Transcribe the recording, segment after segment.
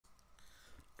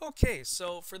Okay,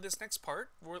 so for this next part,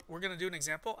 we're going to do an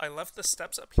example. I left the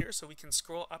steps up here so we can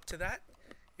scroll up to that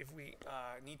if we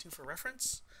need to for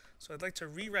reference. So I'd like to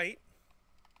rewrite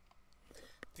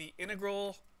the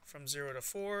integral from 0 to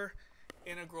 4,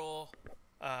 integral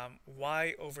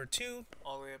y over 2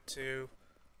 all the way up to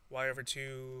y over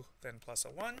 2 then plus a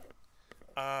 1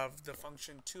 of the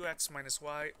function 2x minus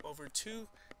y over 2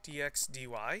 dx dy.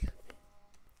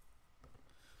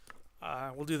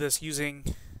 We'll do this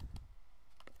using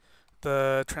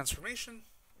the transformation.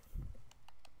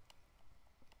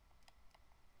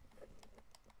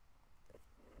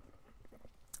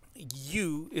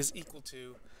 U is equal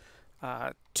to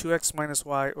 2x minus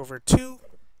y over 2,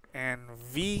 and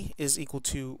v is equal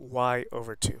to y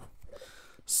over 2.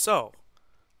 So,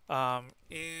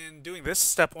 in doing this,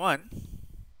 step 1,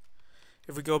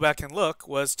 if we go back and look,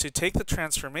 was to take the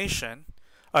transformation,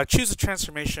 choose a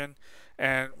transformation,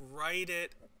 and write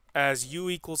it as u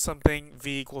equals something,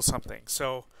 v equals something.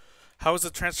 So how was the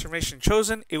transformation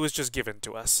chosen? It was just given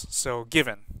to us. So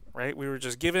given, right? We were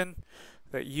just given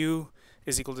that u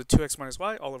is equal to 2x minus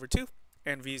y all over 2,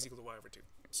 and v is equal to y over 2.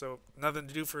 So nothing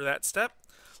to do for that step.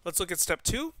 Let's look at step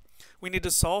 2. We need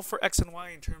to solve for x and y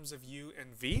in terms of u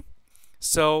and v.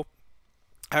 So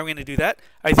how are we going to do that?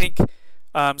 I think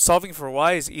solving for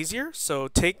y is easier, so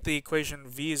take the equation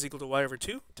v is equal to y over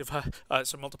 2,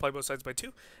 so multiply both sides by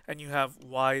 2, and you have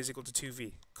y is equal to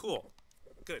 2v. Cool.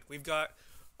 Good. We've got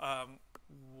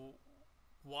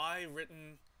y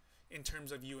written in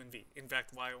terms of u and v. In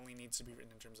fact, y only needs to be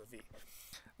written in terms of v.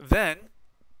 Then,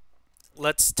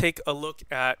 let's take a look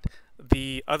at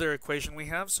the other equation we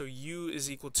have. So u is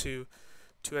equal to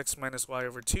 2x minus y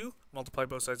over 2, multiply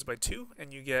both sides by 2,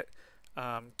 and you get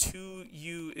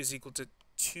 2u is equal to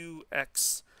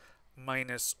 2x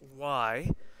minus y.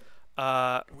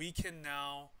 We can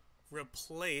now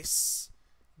replace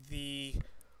the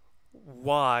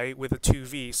y with a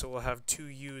 2v, so we'll have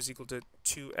 2u is equal to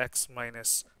 2x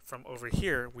minus, from over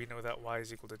here we know that y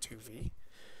is equal to 2v.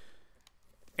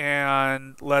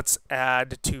 And let's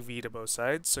add 2v to both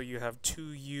sides, so you have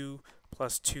 2u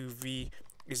plus 2v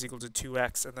is equal to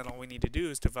 2x, and then all we need to do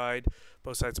is divide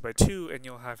both sides by 2, and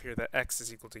you'll have here that x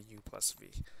is equal to u plus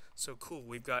v. So cool,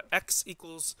 we've got x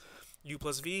equals u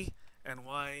plus v, and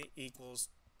y equals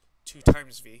 2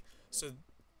 times v. So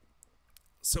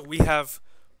we have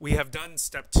done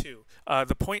step 2.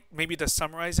 The point, maybe to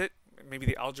summarize it, maybe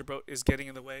the algebra is getting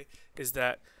in the way, is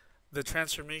that the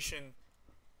transformation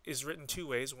is written two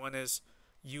ways. One is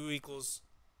u equals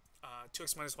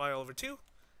 2x minus y all over 2,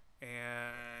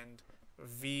 and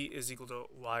v is equal to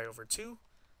y over 2.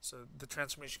 So the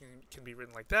transformation can be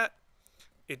written like that.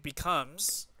 It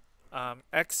becomes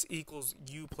x equals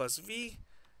u plus v,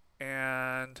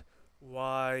 and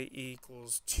y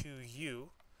equals 2u.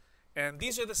 And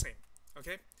these are the same,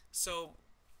 okay? So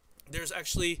there's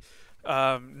actually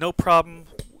no problem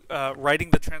writing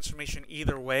the transformation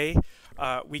either way.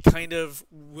 We kind of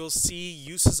will see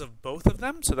uses of both of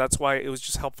them, so that's why it was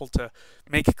just helpful to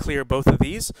make clear both of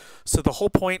these. So the whole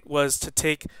point was to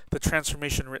take the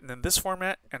transformation written in this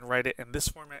format and write it in this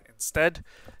format instead.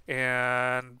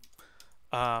 And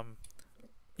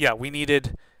yeah, we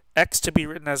needed x to be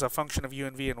written as a function of u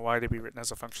and v, and y to be written as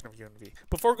a function of u and v.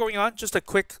 Before going on, just a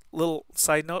quick little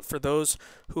side note for those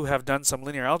who have done some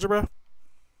linear algebra.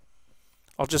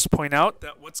 I'll just point out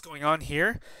that what's going on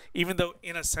here, even though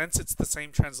in a sense it's the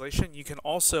same translation, you can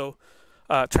also,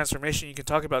 transformation, you can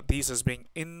talk about these as being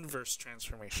inverse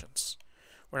transformations.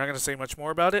 We're not going to say much more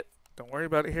about it. Don't worry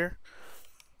about it here.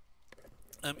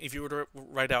 If you were to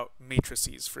write out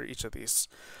matrices for each of these.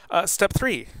 Step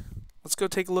 3. Let's go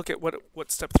take a look at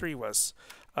what step 3 was.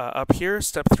 Up here,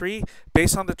 step 3,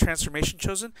 based on the transformation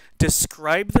chosen,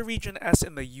 describe the region S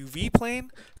in the UV plane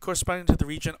corresponding to the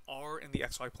region R in the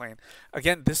XY plane.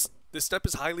 Again, this step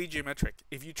is highly geometric.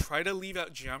 If you try to leave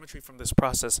out geometry from this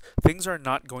process, things are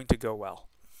not going to go well.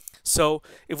 So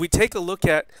if we take a look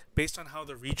at, based on how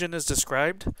the region is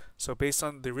described, so based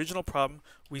on the original problem,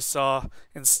 we saw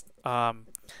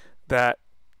that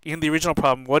in the original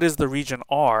problem, what is the region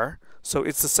R? So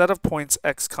it's the set of points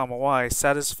x comma y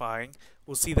satisfying.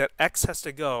 We'll see that x has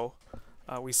to go,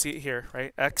 we see it here,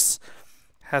 right? X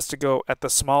has to go at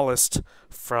the smallest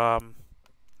from,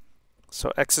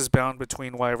 so x is bound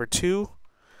between y over 2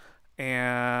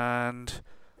 and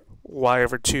y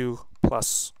over 2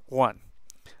 plus 1.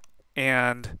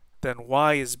 And then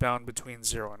y is bound between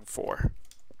 0 and 4.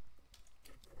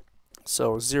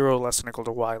 So 0 less than or equal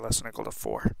to y less than or equal to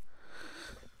 4.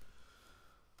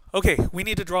 Okay, we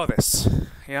need to draw this,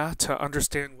 yeah, to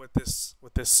understand what this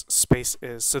space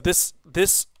is. So this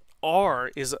R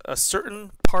is a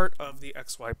certain part of the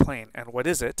xy plane, and what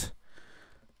is it?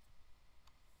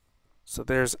 So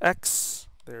there's x,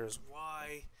 there's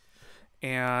y,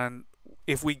 and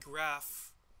if we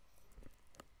graph,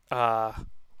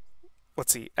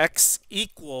 let's see, x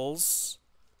equals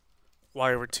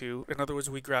y over 2, in other words,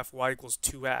 we graph y equals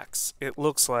 2x, it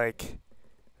looks like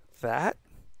that.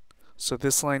 So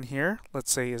this line here,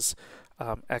 let's say, is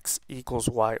x equals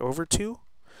y over 2.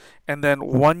 And then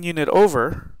 1 unit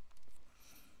over,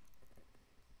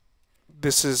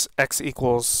 this is x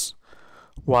equals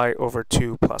y over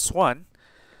 2 plus 1.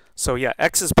 So yeah,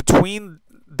 x is between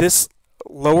this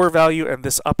lower value and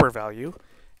this upper value.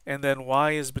 And then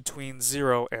y is between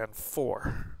 0 and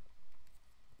 4.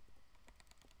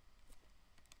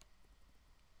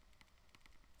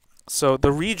 So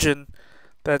the region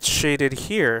that's shaded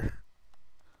here,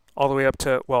 all the way up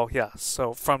to, well, yeah,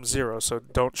 so from 0, so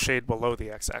don't shade below the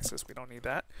x-axis. We don't need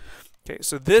that. Okay,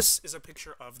 so this is a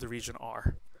picture of the region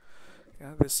R.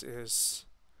 Yeah, this is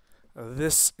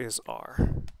R.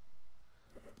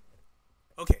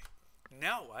 Okay,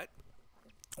 now what?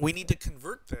 We need to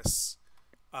convert this.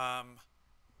 And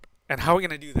how are we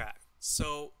going to do that?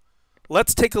 So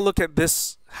let's take a look at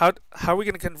this. How are we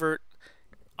going to convert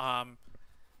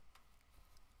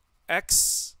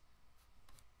x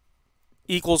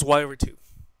equals y over 2?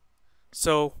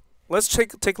 So let's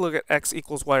take a look at x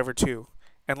equals y over 2,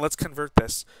 and let's convert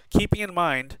this, keeping in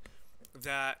mind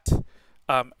that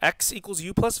x equals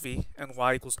u plus v and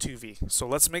y equals 2v. So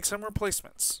let's make some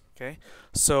replacements. Okay,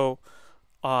 so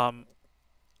on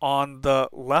the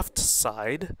left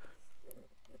side,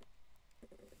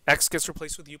 x gets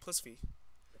replaced with u plus v,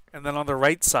 and then on the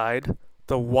right side,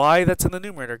 the y that's in the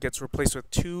numerator gets replaced with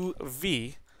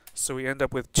 2v. So we end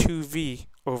up with 2v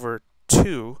over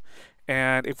 2,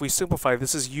 and if we simplify,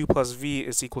 this is u plus v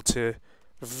is equal to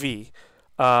v,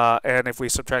 and if we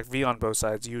subtract v on both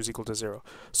sides, u is equal to 0.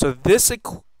 So this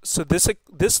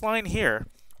line here,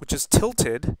 which is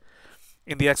tilted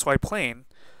in the xy plane,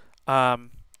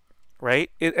 right?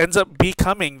 It ends up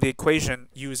becoming the equation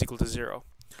u is equal to 0.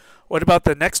 What about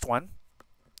the next one?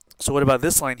 So what about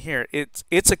this line here? Its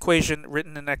equation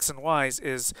written in x and y's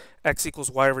is x equals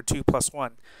y over 2 plus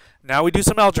 1. Now we do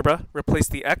some algebra. Replace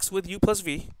the x with u plus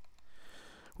v.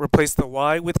 Replace the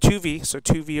y with 2v, so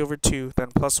 2v over 2, then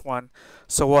plus 1.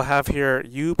 So we'll have here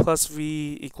u plus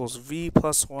v equals v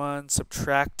plus 1.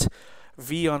 Subtract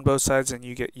v on both sides, and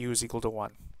you get u is equal to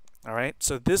 1. All right,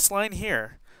 so this line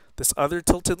here, this other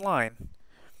tilted line,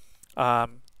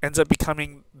 ends up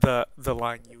becoming the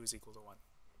line u is equal to 1.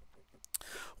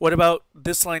 What about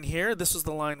this line here? This is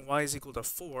the line y is equal to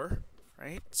 4,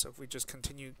 right? So if we just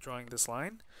continue drawing this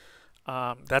line,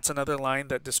 that's another line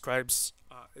that describes,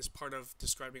 is part of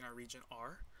describing our region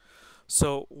R.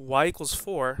 So y equals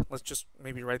 4, let's just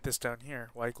maybe write this down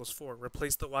here, y equals 4.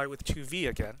 Replace the y with 2v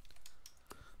again.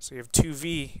 So you have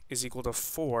 2v is equal to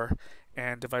 4,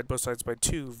 and divide both sides by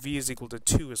 2. V is equal to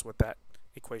 2 is what that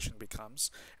equation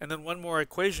becomes. And then one more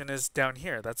equation is down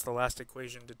here. That's the last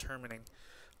equation determining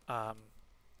the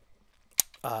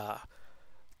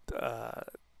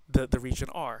region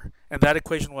R. And that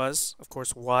equation was, of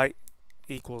course, y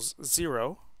equals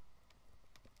 0.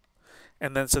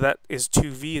 And then so that is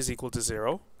 2v is equal to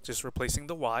 0, just replacing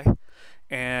the y.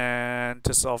 And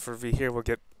to solve for v here, we'll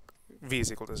get v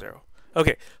is equal to 0.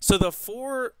 Okay, so the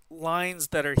 4 lines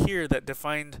that are here that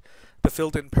defined the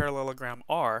filled-in parallelogram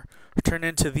R turn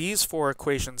into these 4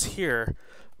 equations here.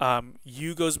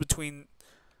 U goes between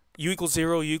u equals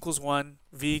 0, u equals 1,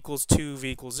 v equals 2,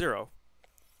 v equals 0.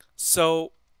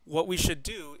 So what we should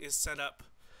do is set up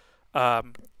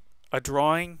a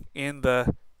drawing in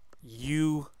the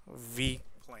uv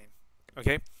plane.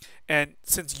 Okay, and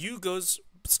since u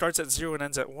starts at 0 and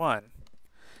ends at 1,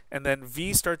 and then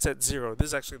v starts at 0, this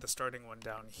is actually the starting one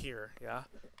down here, yeah,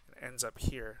 it ends up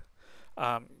here.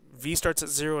 V starts at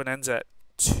 0 and ends at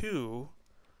 2.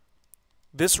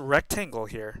 This rectangle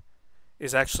here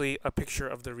is actually a picture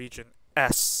of the region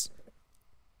S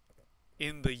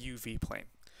in the UV plane.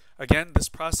 Again, this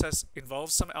process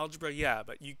involves some algebra, yeah,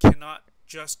 but you cannot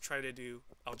just try to do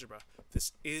algebra.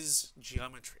 This is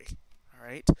geometry, all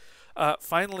right?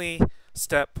 Finally,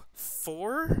 step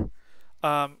 4,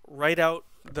 write out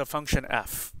the function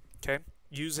f, okay?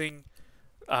 Using,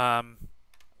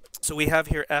 so we have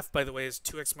here f, by the way, is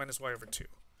 2x minus y over 2,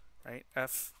 right?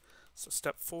 F, so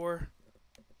step 4,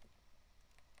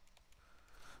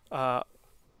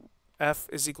 f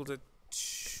is equal to,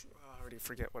 I already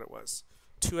forget what it was,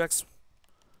 2x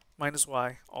minus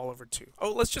y all over 2.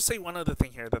 Oh, let's just say one other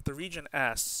thing here, that the region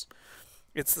S,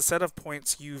 it's the set of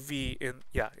points uv in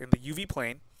the UV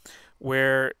plane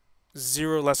where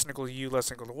 0 less than equal to u less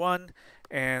than equal to 1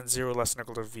 and 0 less than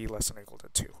equal to v less than equal to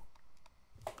 2.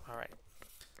 All right.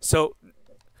 So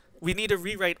we need to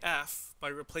rewrite f by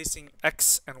replacing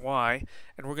x and y,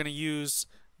 and we're going to use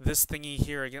this thingy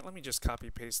here again. Let me just copy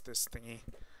paste this thingy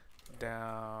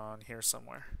down here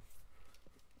somewhere.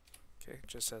 Okay,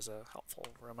 just as a helpful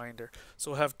reminder.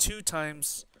 So we'll have 2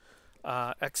 times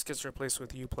x gets replaced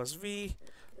with u plus v,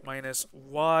 minus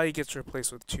y gets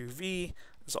replaced with 2v,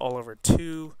 is all over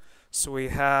 2. So we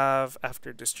have,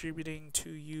 after distributing,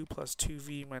 2u plus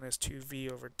 2v minus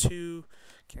 2v over 2.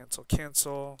 Cancel,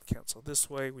 cancel, cancel this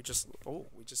way. We just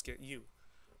get u.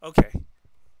 Okay.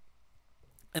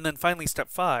 And then finally, step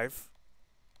 5,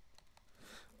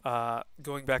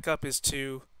 going back up, is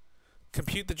to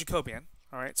compute the Jacobian.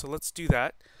 All right, so let's do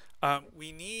that.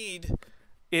 We need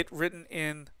it written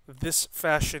in this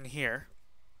fashion here.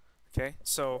 Okay,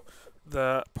 so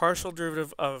the partial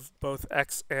derivative of both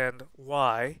x and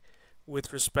y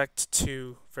with respect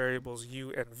to variables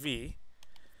u and v.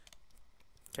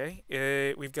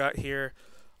 Okay, we've got here,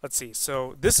 let's see,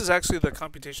 so this is actually the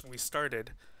computation we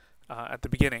started at the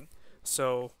beginning.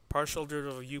 So partial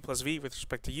derivative of u plus v with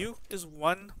respect to u is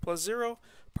 1 plus 0.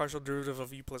 Partial derivative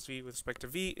of u plus v with respect to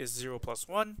v is 0 plus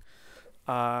 1.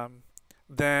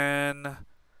 Then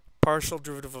partial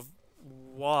derivative of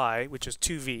y, which is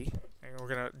 2v, and we're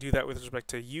going to do that with respect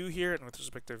to u here and with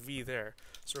respect to v there.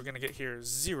 So we're going to get here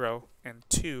 0 and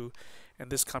 2,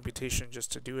 and this computation,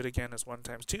 just to do it again, is 1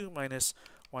 times 2 minus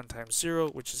 1 times 0,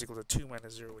 which is equal to 2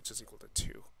 minus 0, which is equal to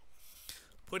 2.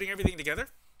 Putting everything together,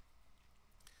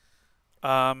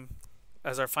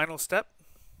 as our final step,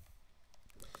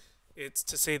 it's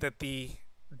to say that the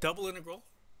double integral,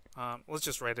 let's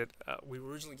just write it. We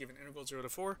were originally given integral 0 to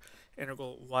 4,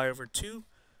 integral y over 2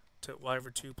 to y over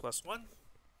 2 plus 1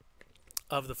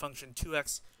 of the function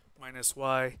 2x minus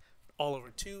y all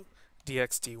over 2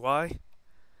 dx dy.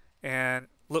 And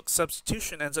look,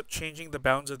 substitution ends up changing the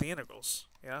bounds of the integrals.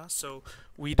 Yeah, so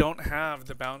we don't have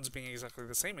the bounds being exactly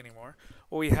the same anymore.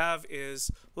 What we have is,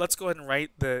 let's go ahead and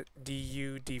write the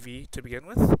du dv to begin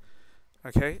with.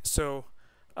 Okay, so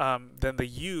then the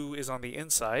u is on the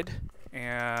inside,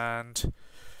 and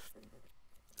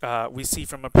we see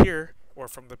from up here, or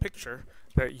from the picture,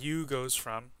 that u goes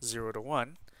from 0 to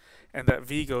 1, and that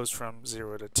v goes from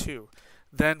 0 to 2.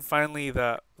 Then finally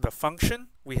the function,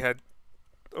 we had,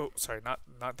 oh sorry,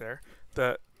 not there,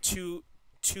 the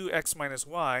 2x minus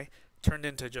y turned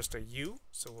into just a u,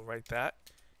 so we'll write that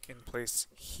in place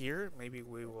here. Maybe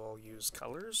we will use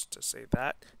colors to say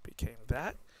that became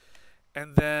that.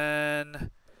 And then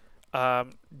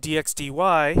dx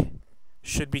dy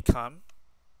should become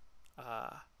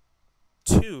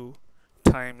 2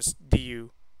 times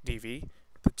du dv,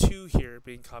 the 2 here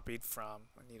being copied from,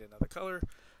 I need another color,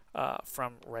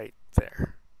 from right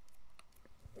there.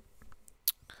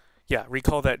 Yeah,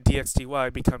 recall that dx dy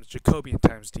becomes Jacobian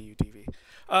times du dv.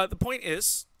 The point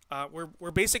is,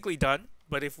 we're basically done,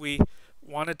 but if we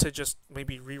wanted to just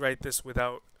maybe rewrite this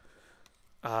without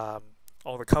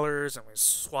all the colors, and we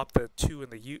swap the 2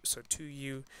 and the u, so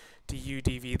 2u du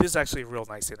dv, this is actually a real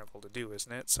nice integral to do,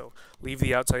 isn't it? So leave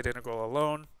the outside integral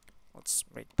alone. Let's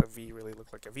make the v really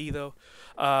look like a v, though.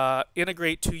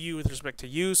 Integrate 2u with respect to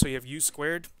u, so you have u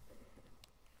squared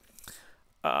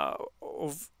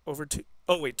over 2.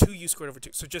 Oh wait, 2u squared over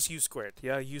 2. So just u squared.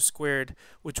 Yeah, u squared,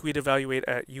 which we'd evaluate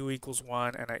at u equals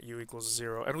 1 and at u equals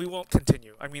 0. And we won't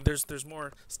continue. I mean, there's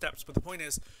more steps, but the point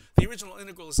is, the original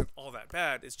integral isn't all that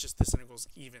bad. It's just this integral is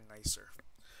even nicer.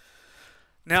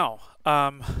 Now,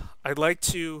 I'd like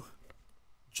to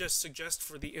just suggest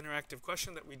for the interactive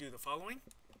question that we do the following.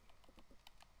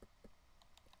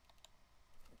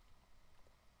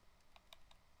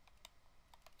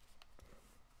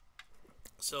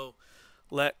 So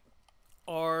let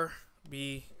R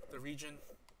be the region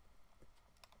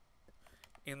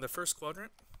in the first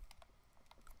quadrant,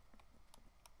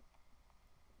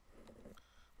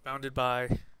 bounded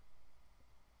by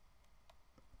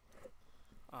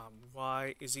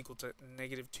y is equal to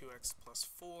negative 2x plus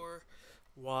 4,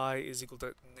 y is equal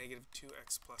to negative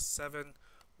 2x plus 7,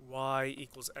 y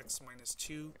equals x minus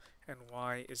 2, and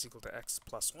y is equal to x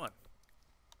plus 1.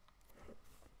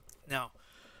 Now,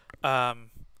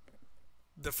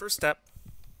 the first step,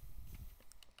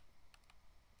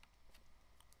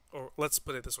 or let's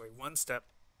put it this way, one step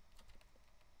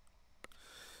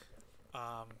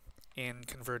in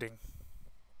converting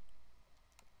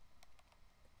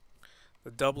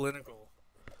the double integral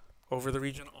over the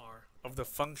region R of the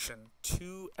function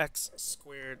 2x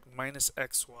squared minus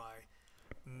xy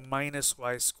minus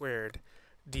y squared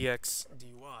dx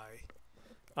dy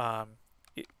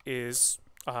is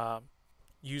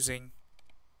using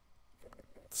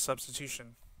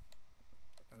substitution.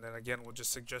 And then again, we'll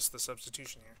just suggest the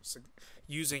substitution here. So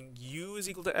using u is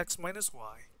equal to x minus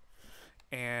y,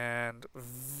 and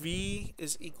v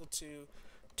is equal to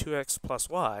 2x plus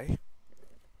y,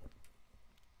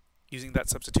 using that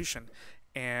substitution,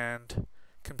 and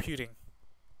computing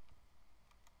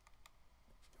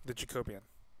the Jacobian.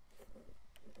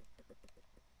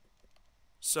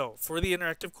 So, for the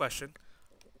interactive question,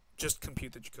 just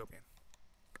compute the Jacobian.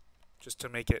 Just to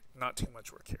make it not too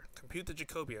much work here. Compute the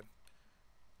Jacobian.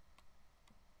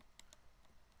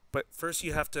 But first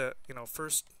you have to,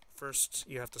 first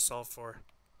you have to solve for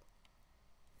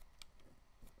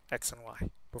x and y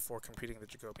before computing the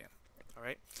Jacobian. All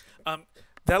right.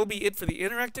 That'll be it for the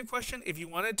interactive question. If you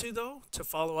wanted to, though, to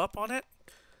follow up on it,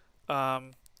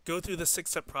 go through the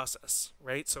 6-step process,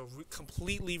 right? So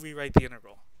completely rewrite the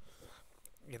integral.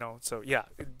 So yeah,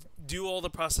 do all the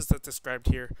process that's described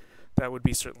here. That would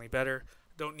be certainly better.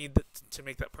 Don't need to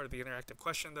make that part of the interactive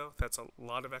question, though. That's a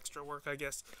lot of extra work, I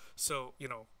guess. So,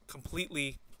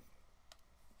 completely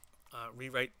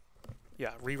rewrite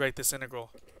this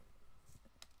integral.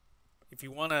 If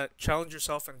you want to challenge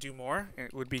yourself and do more,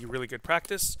 it would be really good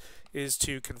practice, is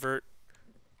to convert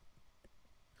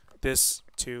this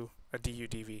to a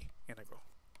du/dv integral.